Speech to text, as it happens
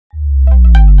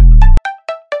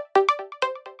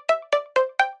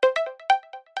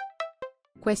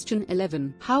Question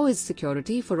 11. How is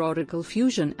security for Oracle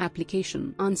Fusion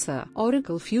application? Answer.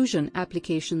 Oracle Fusion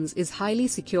applications is highly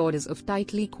secured as of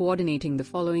tightly coordinating the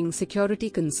following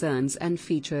security concerns and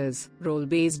features: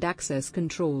 role-based access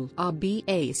control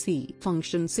 (RBAC),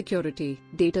 function security,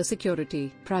 data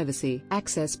security, privacy,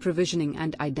 access provisioning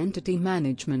and identity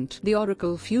management. The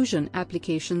Oracle Fusion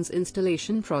applications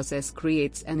installation process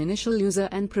creates an initial user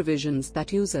and provisions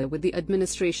that user with the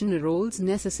administration roles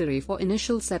necessary for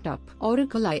initial setup.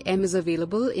 Oracle IM is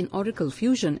available in Oracle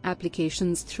Fusion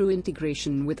applications through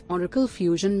integration with Oracle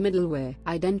Fusion Middleware.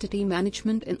 Identity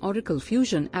management in Oracle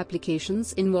Fusion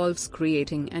applications involves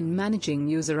creating and managing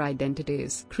user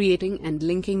identities, creating and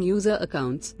linking user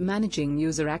accounts, managing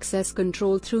user access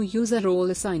control through user role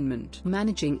assignment,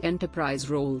 managing enterprise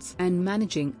roles, and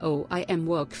managing OIM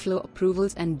workflow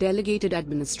approvals and delegated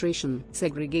administration.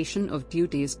 Segregation of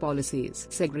duties policies.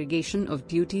 Segregation of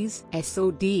duties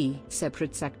 (SOD),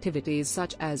 separate activities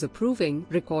such as approving,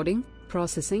 recording,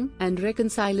 processing, and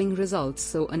reconciling results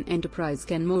so an enterprise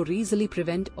can more easily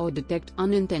prevent or detect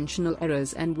unintentional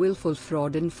errors and willful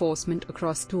fraud. Enforcement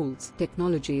across tools,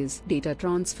 technologies, data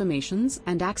transformations,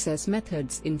 and access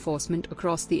methods. Enforcement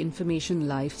across the information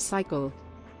life cycle.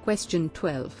 Question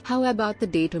 12. How about the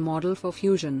data model for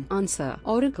Fusion? Answer.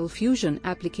 Oracle Fusion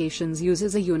applications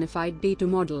uses a unified data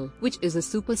model, which is a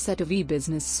superset of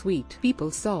eBusiness Suite,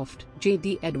 PeopleSoft,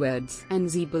 JD Edwards,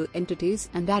 and Siebel entities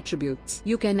and attributes.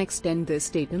 You can extend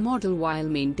this data model while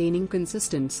maintaining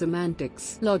consistent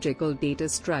semantics. Logical data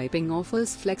striping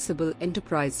offers flexible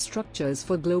enterprise structures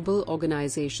for global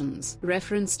organizations.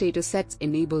 Reference data sets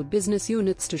enable business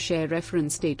units to share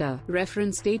reference data.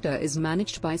 Reference data is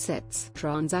managed by sets.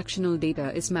 Transactional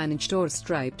data is managed or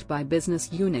striped by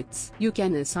business units. You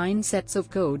can assign sets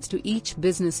of codes to each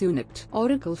business unit.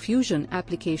 Oracle Fusion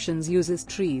applications uses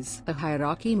trees, a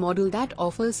hierarchy model that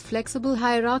offers flexible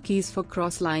hierarchies for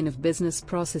cross-line of business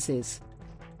processes.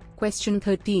 Question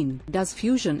 13. Does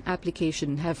Fusion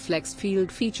application have flex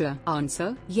field feature?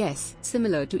 Answer. Yes.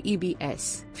 Similar to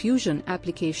EBS, Fusion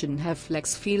application have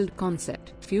flex field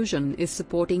concept. Fusion is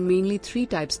supporting mainly three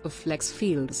types of flex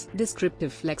fields: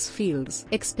 descriptive flex fields,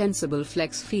 extensible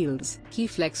flex fields, key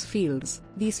flex fields.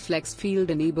 These flex field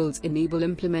enable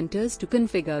implementers to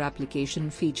configure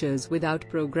application features without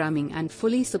programming and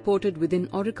fully supported within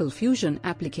Oracle Fusion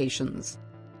applications.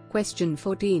 Question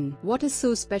 14. What is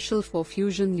so special for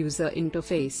Fusion user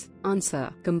interface?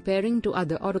 Answer. Comparing to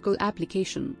other Oracle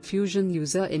application, Fusion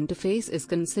user interface is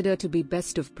considered to be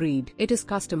best of breed. It is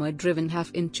customer-driven,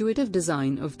 have intuitive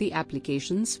design of the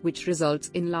applications which results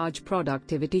in large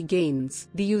productivity gains.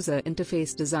 The user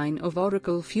interface design of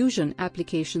Oracle Fusion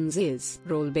applications is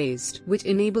role-based, which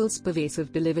enables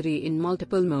pervasive delivery in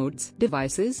multiple modes,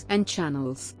 devices, and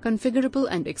channels. Configurable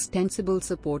and extensible,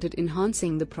 supported,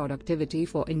 enhancing the productivity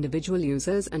for individual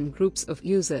users and groups of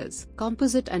users.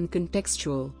 Composite and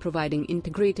contextual, providing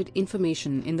integrated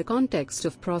information in the context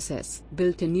of process,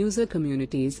 built-in user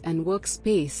communities and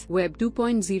workspace. Web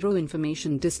 2.0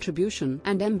 information distribution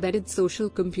and embedded social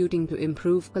computing to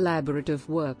improve collaborative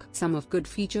work. Some of good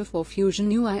feature for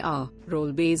Fusion UI are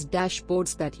role-based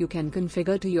dashboards that you can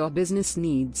configure to your business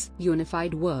needs,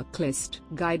 unified work list,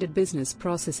 guided business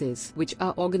processes which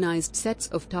are organized sets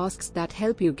of tasks that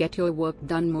help you get your work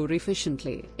done more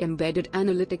efficiently, embedded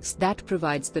analytics that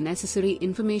provides the necessary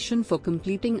information for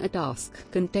completing a task,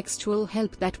 contextual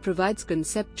help that provides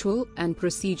conceptual and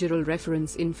procedural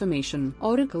reference information.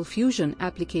 Oracle Fusion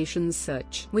Applications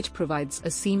Search, which provides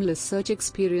a seamless search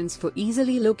experience for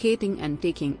easily locating and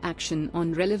taking action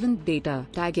on relevant data.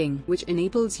 Tagging, which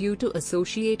enables you to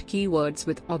associate keywords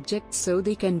with objects so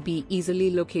they can be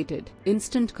easily located.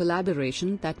 Instant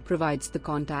collaboration that provides the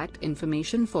contact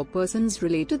information for persons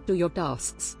related to your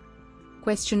tasks.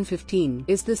 Question 15.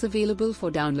 Is this available for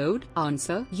download?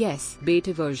 Answer. Yes.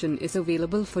 Beta version is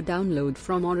available for download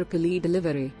from Oracle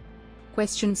eDelivery.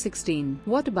 Question 16.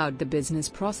 What about the business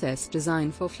process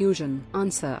design for Fusion?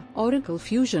 Answer. Oracle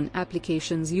Fusion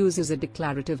applications uses a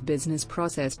declarative business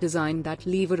process design that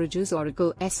leverages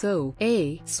Oracle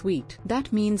SOA suite.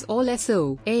 That means all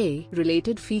SOA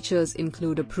related features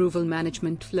include approval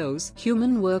management flows,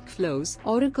 human workflows,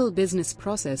 Oracle Business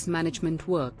Process Management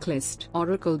Worklist,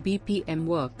 Oracle BPM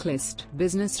Worklist,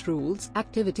 business rules,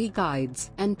 activity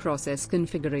guides, and process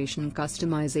configuration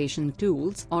customization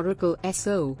tools. Oracle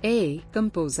SOA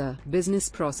Composer. Business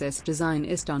process design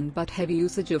is done but heavy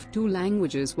usage of two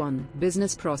languages: 1.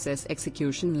 Business Process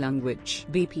Execution Language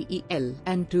 (BPEL)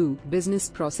 and 2. Business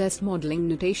Process Modeling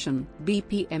Notation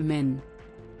 (BPMN).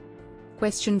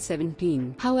 Question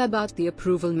 17. How about the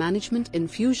approval management in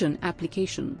Fusion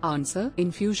application? Answer.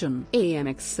 In Fusion,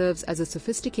 AMX serves as a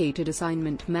sophisticated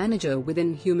assignment manager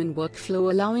within human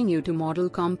workflow, allowing you to model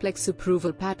complex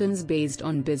approval patterns based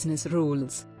on business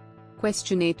rules.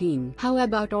 Question 18. How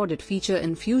about audit feature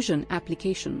in Fusion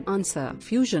application? Answer.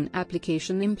 Fusion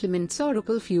application implements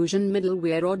Oracle Fusion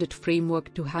Middleware audit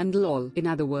framework to handle all, in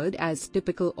other words, as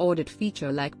typical audit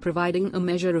feature like providing a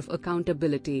measure of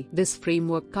accountability. This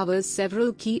framework covers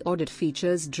several key audit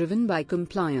features driven by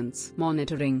compliance,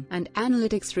 monitoring, and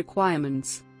analytics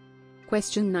requirements.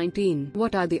 Question 19.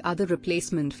 What are the other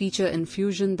replacement feature in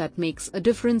Fusion that makes a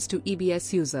difference to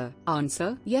EBS user?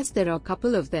 Answer. Yes, there are a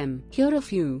couple of them. Here are a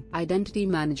few. Identity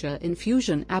Manager in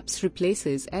Fusion apps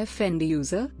replaces FND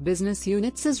user. Business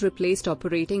units is replaced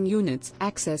operating units.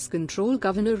 Access Control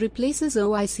Governor replaces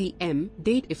OICM.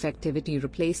 Date Effectivity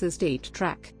replaces Date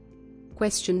Track.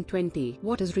 Question 20.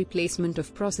 What is replacement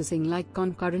of processing like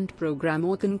concurrent program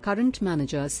or concurrent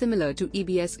manager similar to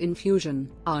EBS in Fusion?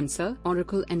 Answer.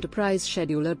 Oracle Enterprise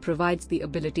Scheduler provides the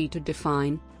ability to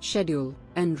define, schedule,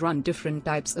 and run different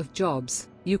types of jobs.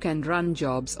 You can run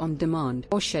jobs on demand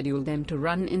or schedule them to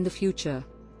run in the future.